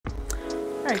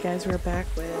Alright guys, we're back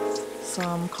with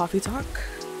some coffee talk.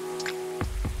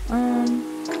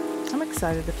 I'm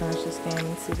excited to finish this game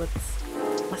and see what's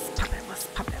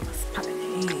poppin'.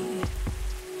 Hey.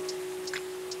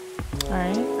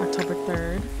 Alright, October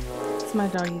 3rd. It's my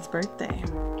doggy's birthday.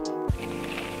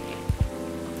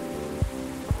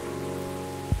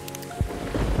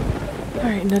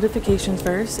 Alright, notifications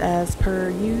first. As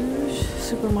per usual,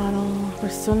 supermodel. We're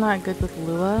still not good with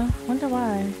Lua. Wonder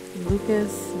why.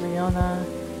 Lucas, Riona,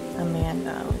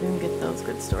 Amanda. We didn't get those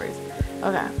good stories.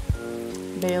 Okay.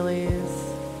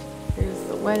 Bailey's. Here's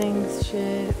the wedding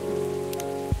shit.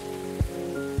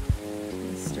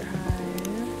 Mr. Hyde.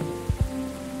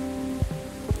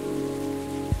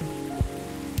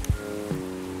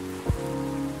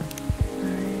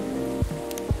 Alright.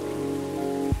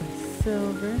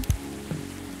 Silver.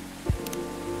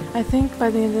 I think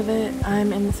by the end of it,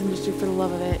 I'm in this industry for the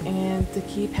love of it, and to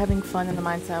keep having fun in the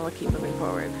mindset will keep moving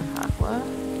forward. Aqua,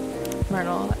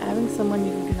 Myrtle, having someone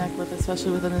you can connect with,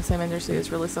 especially within the same industry, is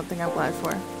really something I'm glad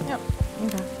for. Yep,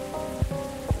 okay.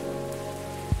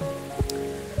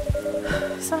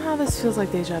 Somehow this feels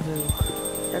like deja vu.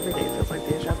 Every day feels like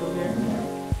deja vu here.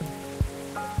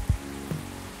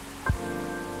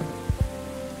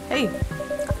 Hey,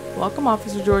 welcome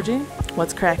Officer Georgie.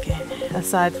 What's cracking?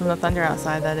 Aside from the thunder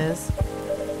outside, that is.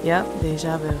 Yep,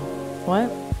 deja vu.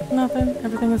 What? Nothing.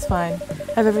 Everything is fine.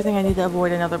 I have everything I need to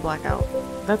avoid another blackout.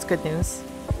 That's good news.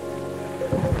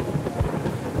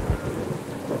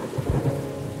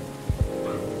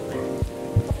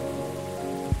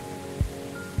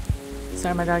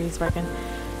 Sorry, my doggy's barking.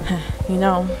 You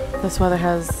know, this weather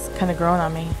has kind of grown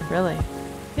on me. Really.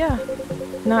 Yeah.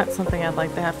 Not something I'd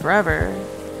like to have forever.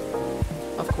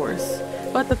 Of course.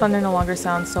 But the thunder no longer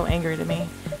sounds so angry to me.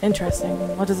 Interesting.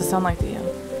 What does it sound like to you?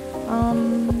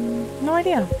 No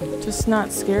idea. Just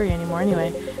not scary anymore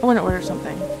anyway. I want to order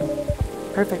something.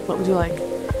 Perfect. What would you like?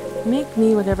 Make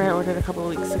me whatever I ordered a couple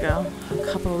of weeks ago. A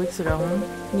couple of weeks ago, huh?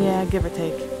 Yeah, give or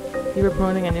take. You were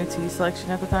promoting a new tea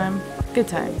selection at the time? Good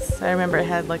times. I remember it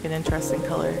had like an interesting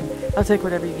color. I'll take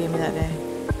whatever you gave me that day.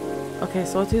 Okay,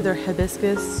 so it's either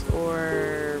hibiscus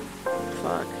or...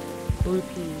 fuck. Blue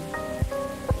pea.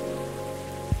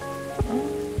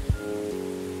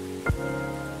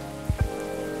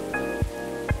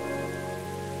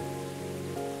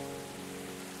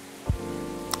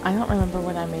 I don't remember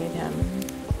what I made him.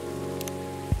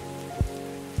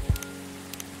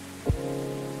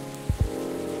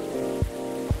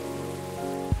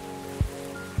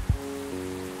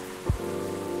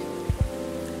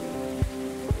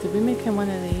 Did we make him one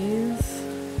of these?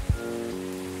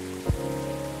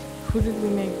 Who did we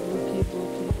make Blue Key for?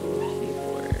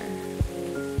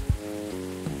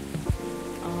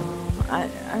 I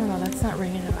don't know, that's not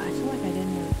ringing a bell. I feel like I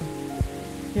didn't.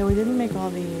 Yeah, we didn't make all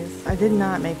these. I did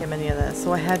not make him any of this,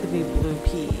 so I had to be Blue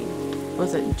Pea.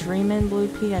 Was it Dreamin' Blue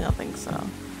Pea? I don't think so.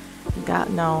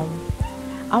 No.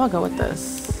 I'm gonna go with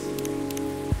this.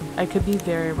 I could be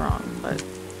very wrong, but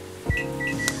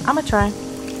I'm gonna try.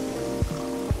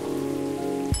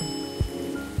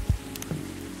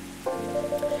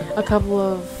 A couple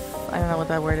of, I don't know what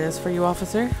that word is for you,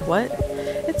 officer. What?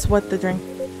 It's what the drink.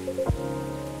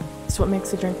 It's what makes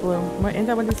the drink blue. What, ain't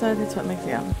that what he said? It's what makes,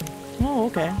 yeah. Oh,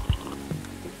 okay.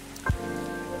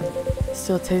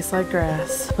 Still tastes like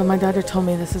grass. But my daughter told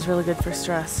me this is really good for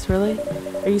stress. Really?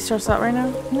 Are you stressed out right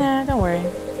now? Nah, don't worry.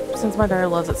 Since my daughter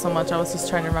loves it so much, I was just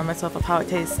trying to remind myself of how it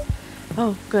tastes.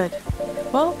 Oh, good.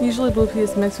 Well, usually blue pea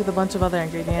is mixed with a bunch of other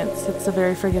ingredients. It's a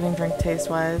very forgiving drink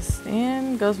taste-wise,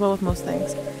 and goes well with most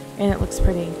things. And it looks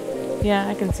pretty. Yeah,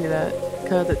 I can see that.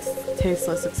 Cause it's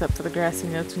tasteless except for the grassy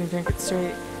notes when you drink it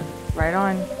straight. Right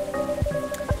on.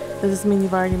 Does this mean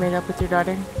you've already made up with your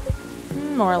daughter?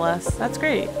 More or less. That's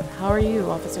great. How are you,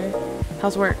 officer?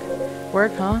 How's work?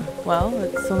 Work, huh? Well,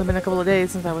 it's only been a couple of days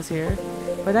since I was here.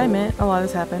 But I admit, a lot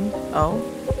has happened. Oh?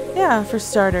 Yeah, for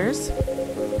starters.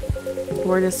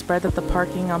 Word is spread that the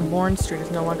parking on Bourne Street is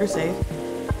no longer safe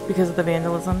because of the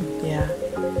vandalism. Yeah.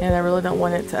 And I really don't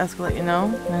want it to escalate, you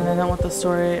know? And I don't want the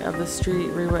story of the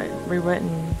street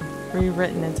rewritten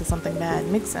into something bad.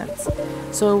 Makes sense.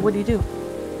 So, what do you do?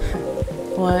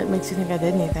 What makes you think I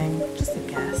did anything? Just a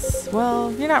guess.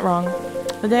 Well, you're not wrong.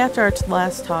 The day after our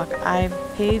last talk, I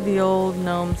paid the old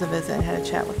gnomes a visit and had a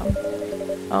chat with them.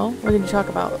 Oh, what did you talk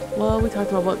about? Well, we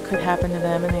talked about what could happen to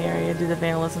them in the area due to the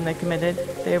vandalism they committed.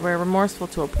 They were remorseful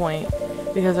to a point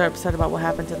because they're upset about what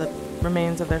happened to the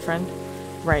remains of their friend.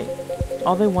 Right.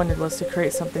 All they wanted was to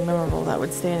create something memorable that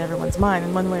would stay in everyone's mind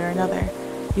in one way or another.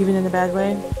 Even in a bad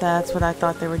way. That's what I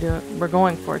thought they were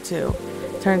going for too.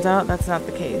 Turns out that's not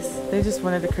the case. They just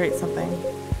wanted to create something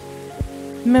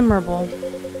memorable.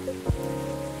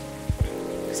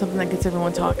 something that gets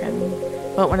everyone talking.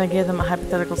 But when I gave them a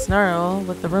hypothetical scenario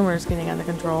with the rumors getting out of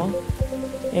control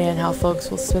and how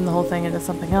folks will spin the whole thing into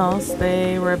something else,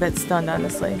 they were a bit stunned,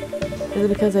 honestly. Is it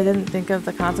because I didn't think of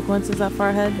the consequences that far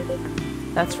ahead?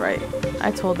 That's right.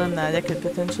 I told them that it could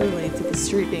potentially lead to the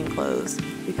street being closed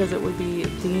because it would be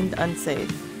deemed unsafe.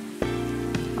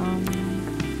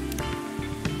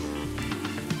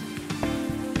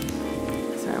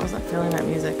 Sorry, I wasn't feeling that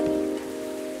music.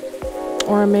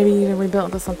 Or maybe even rebuilt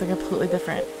into something completely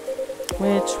different,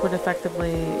 which would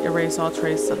effectively erase all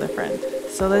trace of their friend.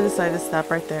 So they decided to stop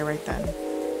right there, right then.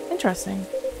 Interesting.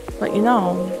 But you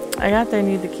know, I got their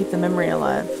need to keep the memory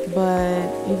alive, but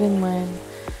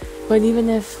even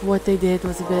if what they did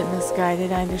was a bit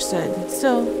misguided, I understood.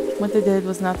 Still, what they did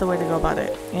was not the way to go about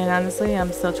it. And honestly,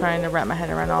 I'm still trying to wrap my head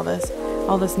around all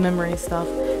this memory stuff.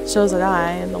 Shows that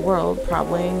I, and the world,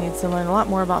 probably needs to learn a lot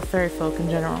more about fairy folk in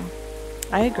general.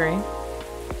 I agree.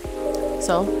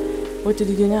 So, what did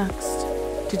you do next?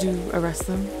 Did you arrest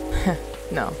them?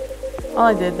 No. All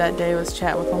I did that day was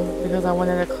chat with them because I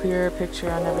wanted a clearer picture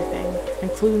on everything,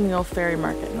 including the old fairy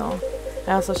market and all.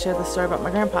 I also shared the story about my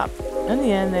grandpop. In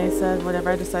the end, they said whatever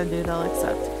I decide to do, they'll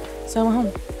accept. So I went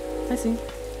home. I see.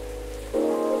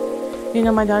 You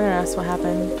know, my daughter asked what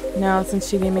happened. Now, since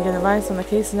she gave me good advice on the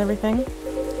case and everything,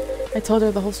 I told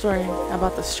her the whole story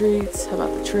about the streets,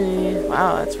 about the tree.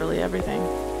 Wow, that's really everything.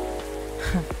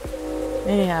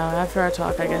 Anyhow, after our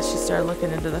talk, I guess she started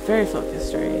looking into the fairy folk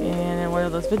history, and in one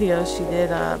of those videos she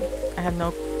did, I have no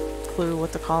clue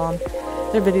what to call them.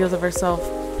 They're videos of herself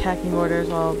packing orders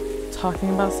while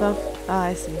talking about stuff. Ah,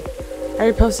 I see.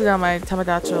 I reposted it on my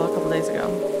Tamagotchi a couple days ago.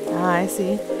 Ah, I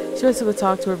see. She basically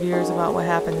talked to her viewers about what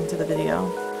happened into the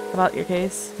video. About your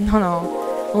case?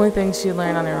 No. Only things she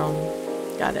learned on her own.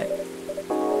 Got it.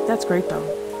 That's great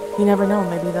though. You never know,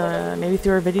 maybe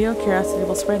through a video, curiosity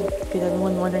will spread, get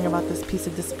everyone wondering about this piece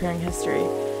of disappearing history.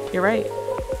 You're right.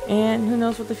 And who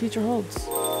knows what the future holds.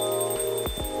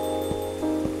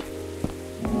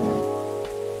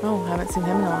 Oh, haven't seen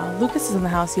him in a while. Lucas is in the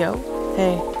house, yo.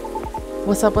 Hey.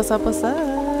 What's up?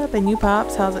 And you,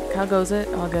 Pops, how goes it?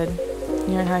 All good.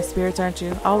 You're in high spirits, aren't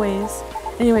you? Always.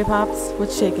 Anyway, Pops,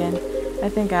 what's shaking? I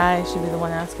think I should be the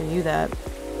one asking you that.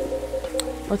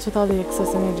 What's with all the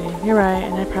excess energy? You're right,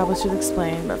 and I probably should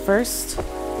explain, but first...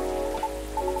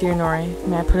 Dear Nori,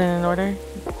 may I put in an order?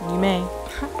 You may.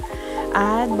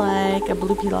 I'd like a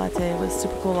blue pea latte with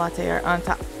super cool latte art on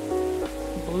top.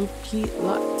 Blue pea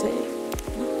latte.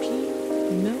 Blue pea,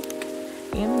 milk,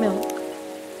 and milk.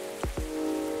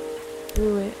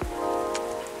 Through it.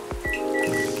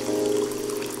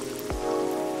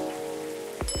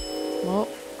 Well,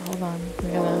 hold on. We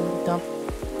gotta dump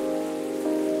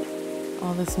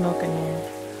all this milk in here.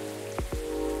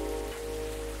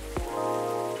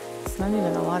 It's not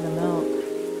even a lot of milk.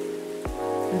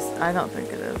 I don't think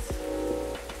it is.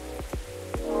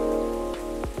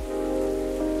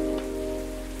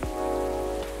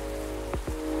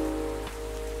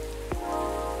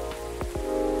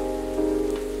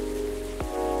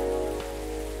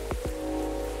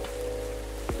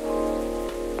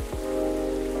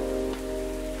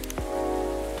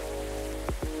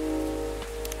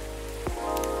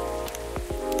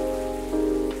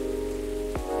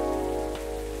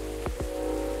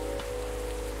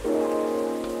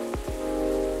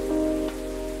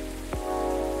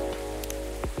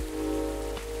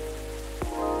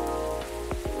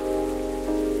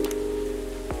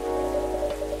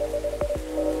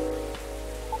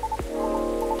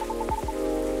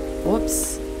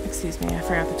 Whoops. Excuse me, I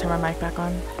forgot to turn my mic back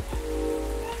on.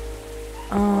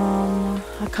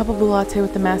 A cup of blue latte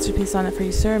with the masterpiece on it for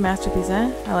you, sir. Masterpiece,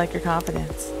 eh? I like your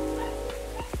confidence.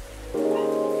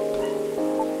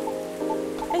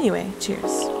 Anyway,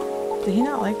 cheers. Did he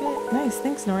not like it? Nice,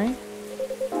 thanks, Nori.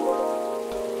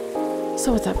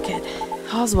 So what's up, kid?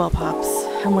 All's well, Pops.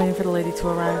 I'm waiting for the lady to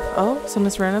arrive. Oh, so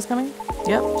Miss Rona's coming?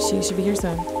 Yep, she should be here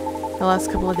soon. The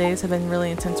last couple of days have been really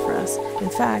intense for us. In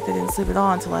fact, I didn't sleep at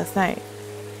all until last night.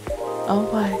 Oh,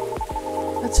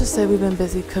 why? Let's just say we've been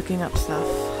busy cooking up stuff.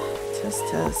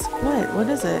 Tis. What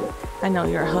is it? I know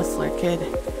you're a hustler, kid.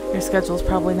 Your schedule's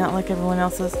probably not like everyone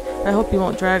else's, but I hope you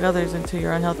won't drag others into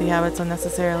your unhealthy habits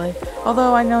unnecessarily.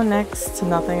 Although I know next to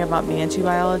nothing about Banshee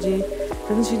biology.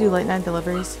 Doesn't she do late night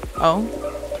deliveries? Oh?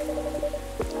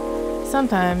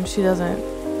 Sometimes she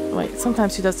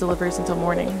does deliveries until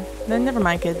morning. Then never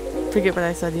mind, kid. Forget what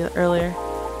I said earlier.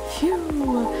 Phew.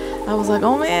 I was like,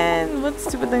 oh man, what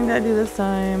stupid thing did I do this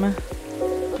time?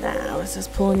 Nah, I was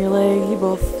just pulling your leg.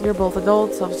 You're both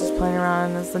adults. I was just playing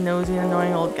around as the nosy and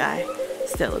annoying old guy.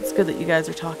 Still, it's good that you guys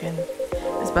are talking.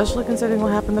 Especially considering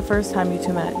what happened the first time you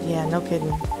two met. Yeah, no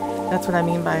kidding. That's what I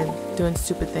mean by doing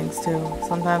stupid things too.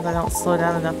 Sometimes I don't slow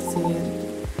down enough to see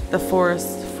the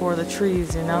forest for the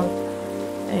trees, you know?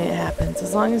 It happens.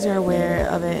 As long as you're aware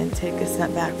of it and take a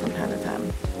step back from time to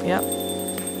time. Yep.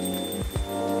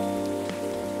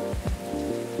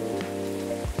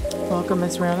 Welcome,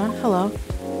 Miss Rona. Hello.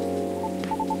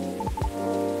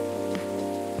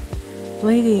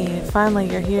 Lady, finally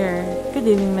you're here. Good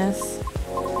evening, miss.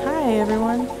 Hi,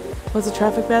 everyone. Was the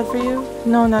traffic bad for you?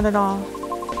 No, not at all.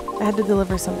 I had to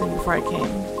deliver something before I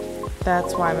came.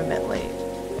 That's why I'm a bit late.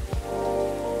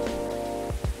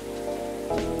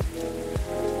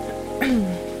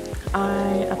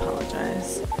 I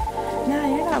apologize. Nah,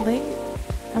 you're not late.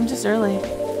 I'm just early.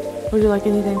 Would you like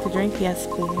anything to drink? Yes,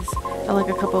 please. I like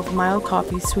a cup of mild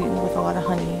coffee sweetened with a lot of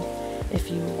honey,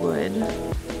 if you would.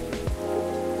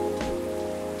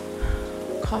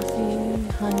 Coffee,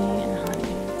 honey, and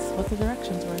honey. That's what the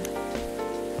directions were.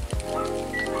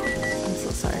 I'm so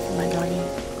sorry for my doggy.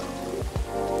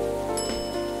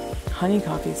 Honey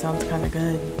coffee sounds kind of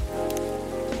good.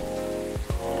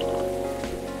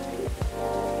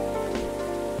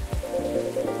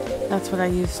 That's what I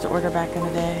used to order back in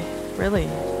the day. Really?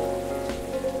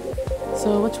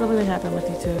 So what's really been happening with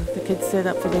you two? The kids stayed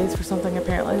up for days for something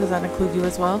apparently. Does that include you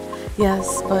as well?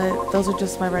 Yes, but those are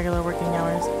just my regular working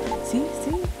hours. See?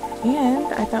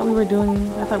 And I thought we were done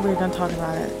talking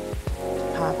about it.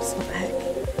 Pops, what the heck?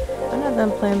 I'm not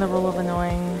done playing the role of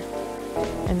annoying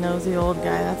and nosy old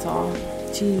guy, that's all.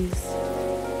 Jeez.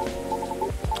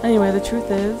 Anyway, the truth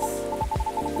is,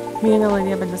 me and the lady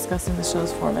have been discussing the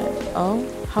show's format. Oh?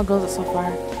 How goes it so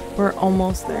far? We're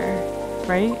almost there,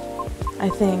 right? I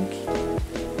think.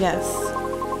 Yes.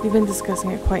 We've been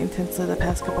discussing it quite intensely the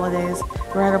past couple of days.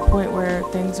 We're at a point where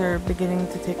things are beginning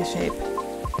to take a shape.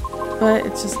 But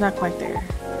it's just not quite there.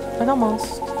 But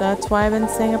almost. That's why I've been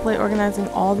staying up late organizing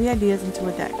all the ideas into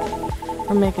a deck.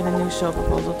 We're making a new show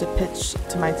proposal to pitch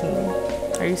to my team.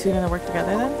 Are you two going to work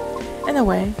together then? In a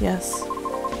way, yes.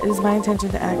 It is my intention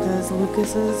to act as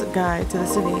Lucas's guide to the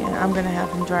city, and I'm going to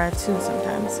have him drive too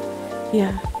sometimes.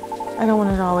 Yeah, I don't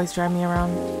want her to always drive me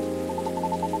around.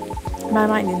 But I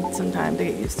might need some time to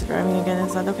get used to driving again,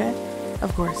 is that okay?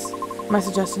 Of course. My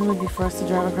suggestion would be for us to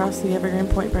drive across the Evergreen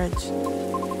Point Bridge.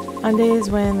 On days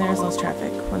when there's less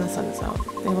traffic, when the sun is out.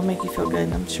 It will make you feel good,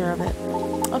 and I'm sure of it.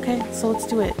 Okay, so let's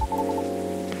do it.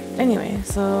 Anyway,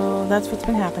 so that's what's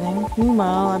been happening.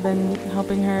 Meanwhile, I've been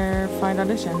helping her find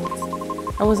auditions.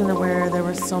 I wasn't aware there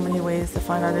were so many ways to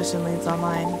find audition leads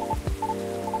online.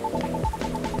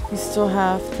 You still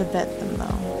have to vet them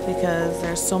though, because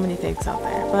there's so many fakes out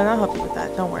there. But I'll help you with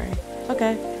that, don't worry.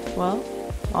 Okay, well,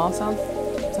 all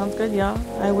sounds good, y'all.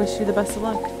 I wish you the best of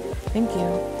luck. Thank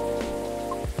you.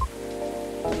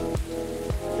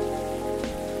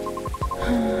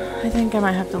 I think I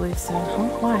might have to leave soon. Huh?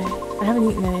 Why? I haven't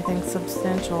eaten anything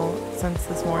substantial since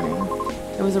this morning.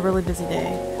 It was a really busy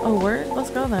day. Oh, word? Let's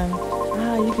go then.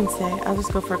 You can stay. I'll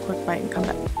just go for a quick bite and come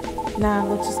back. Nah,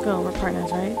 let's just go. We're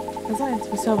partners, right? Besides,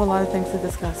 we still have a lot of things to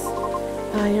discuss.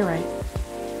 You're right.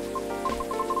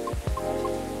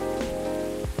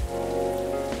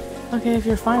 Okay, if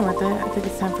you're fine with it, I think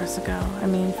it's time for us to go. I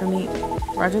mean, for me.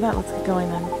 Roger that, let's get going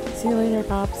then. See you later,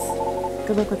 Pops.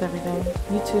 Good luck with everything.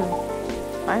 You too.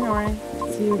 Bye, Nori.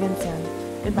 See you again soon.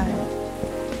 Goodbye.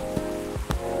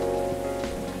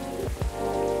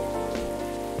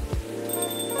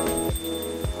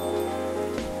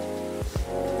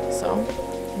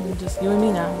 So, just you and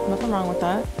me now. Nothing wrong with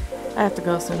that. I have to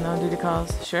go soon though, duty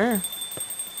calls. Sure.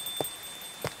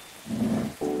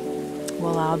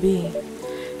 Well, I'll be.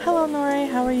 Hello, Nori.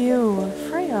 How are you?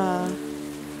 Freya.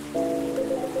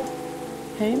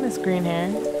 Hey, Miss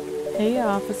Greenhair. Hey,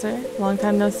 officer. Long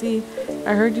time no see.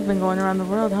 I heard you've been going around the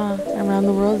world, huh? Around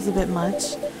the world is a bit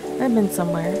much. I've been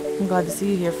somewhere. I'm glad to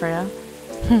see you here, Freya.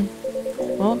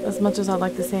 Well, as much as I'd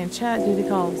like to stay and chat, duty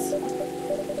calls.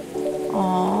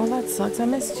 Aw, that sucks. I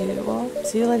missed you. Well,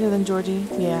 see you later then, Georgie.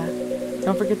 Yeah.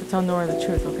 Don't forget to tell Nora the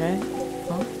truth, okay?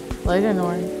 Well, later,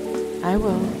 Nora. I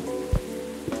will.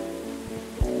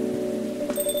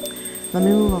 Let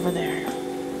me move over there.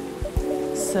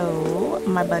 So,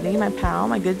 my buddy, my pal,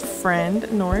 my good friend,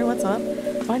 Nori, what's up?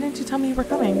 Why didn't you tell me you were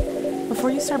coming? Before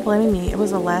you start blaming me, it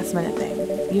was a last minute thing.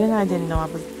 You and I didn't know I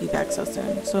would be back so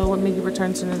soon. So what made you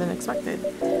return sooner than expected?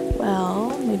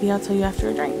 Well, maybe I'll tell you after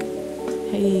a drink.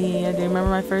 Hey, do you remember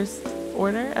my first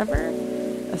order ever?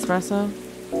 Espresso?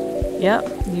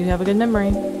 Yep, you have a good memory.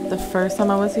 The first time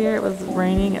I was here, it was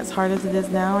raining as hard as it is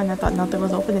now, and I thought nothing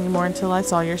was open anymore until I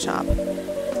saw your shop.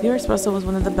 Your espresso was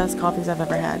one of the best coffees I've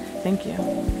ever had. Thank you.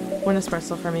 One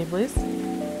espresso for me, please.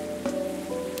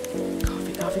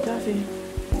 Coffee, coffee, coffee.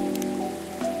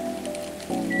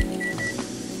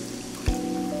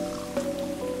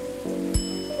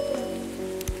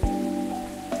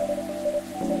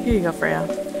 Here you go, Freya.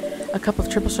 A cup of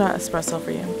triple shot espresso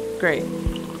for you. Great.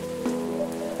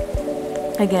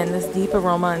 Again, this deep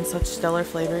aroma and such stellar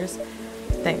flavors.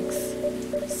 Thanks.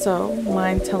 So,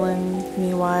 mind telling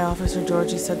me why Officer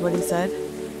Georgie said what he said?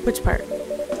 Which part?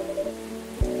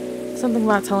 Something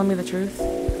about telling me the truth?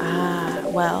 Ah,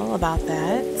 well, about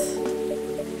that.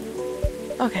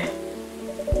 Okay.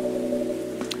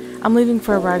 I'm leaving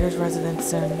for a writer's residence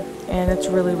soon, and it's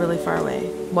really, really far away.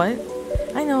 What?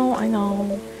 I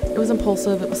know. It was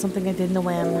impulsive. It was something I did in a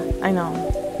whim. I know.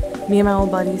 Me and my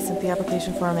old buddy sent the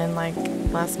application form in like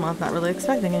last month, not really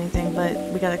expecting anything, but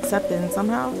we got accepted, and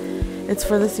somehow it's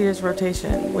for this year's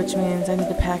rotation, which means I need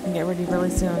to pack and get ready really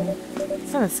soon.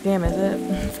 It's not a scam, is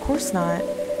it? Of course not.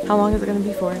 How long is it going to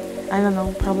be for? I don't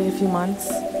know, probably a few months.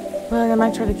 But I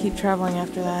might try to keep traveling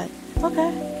after that.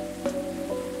 Okay.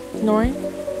 Nori,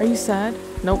 are you sad?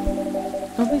 Nope.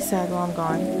 Don't be sad while I'm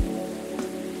gone.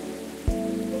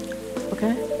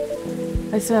 Okay?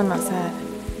 I said I'm not sad.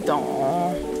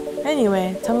 Don't.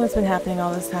 Anyway, tell me what's been happening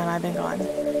all this time I've been gone.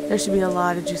 There should be a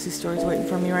lot of juicy stories waiting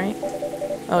for me, right?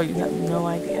 Oh, you have no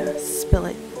idea. Spill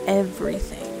it.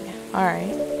 Everything.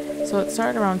 Alright. So it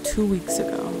started around 2 weeks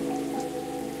ago.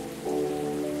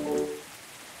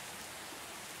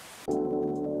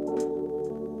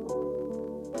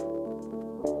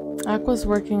 Aqua's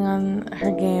working on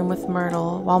her game with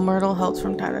Myrtle, while Myrtle helps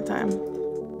from time to time.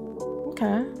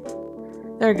 Okay.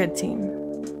 They're a good team.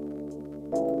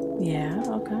 Yeah,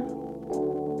 okay.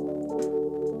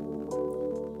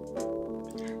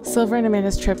 Silver and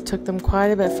Amanda's trip took them quite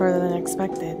a bit further than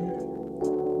expected.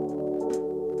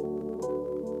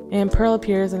 And Pearl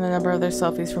appears in a number of their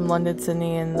selfies from London,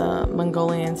 Sydney, and the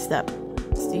Mongolian steppe.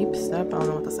 Steep? Steppe? I don't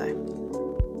know what to say.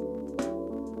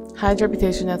 Hyde's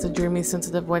reputation as a dreamy,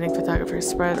 sensitive wedding photographer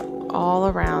spread all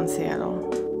around Seattle.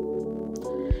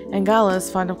 And Gala is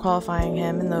fond of qualifying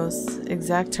him in those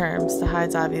exact terms to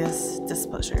Hyde's obvious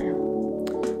displeasure.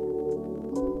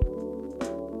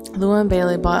 Lua and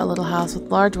Bailey bought a little house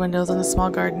with large windows and a small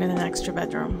garden and an extra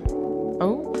bedroom.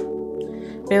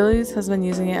 Oh? Bailey's has been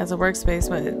using it as a workspace,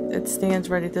 but it stands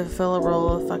ready to fill a role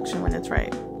of affection when it's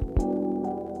right.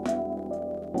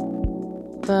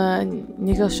 The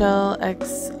Nico Shell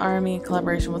X-Army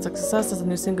collaboration was a success as the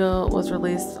new single was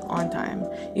released on time.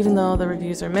 Even though the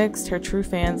reviews are mixed, her true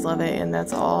fans love it, and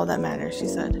that's all that matters, she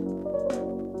said.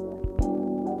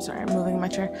 Sorry, I'm moving in my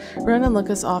chair. Ron and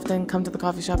Lucas often come to the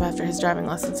coffee shop after his driving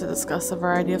lessons to discuss a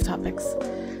variety of topics.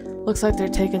 Looks like they're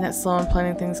taking it slow and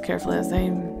planning things carefully as they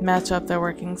match up their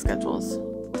working schedules.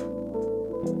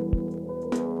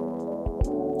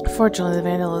 Fortunately, the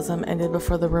vandalism ended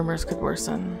before the rumors could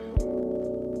worsen.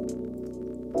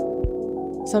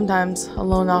 Sometimes, a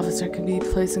lone officer could be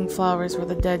placing flowers where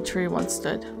the dead tree once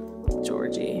stood.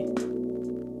 Georgie.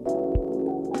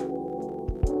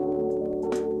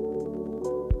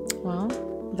 Well,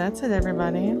 that's it,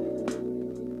 everybody.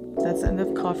 That's the end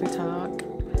of Coffee Talk.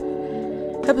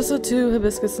 Episode 2,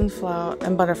 Hibiscus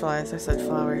and Butterflies. I said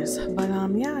flowers. But,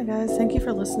 yeah, guys, thank you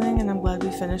for listening, and I'm glad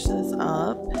we finished this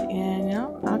up. And,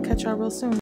 I'll catch y'all real soon.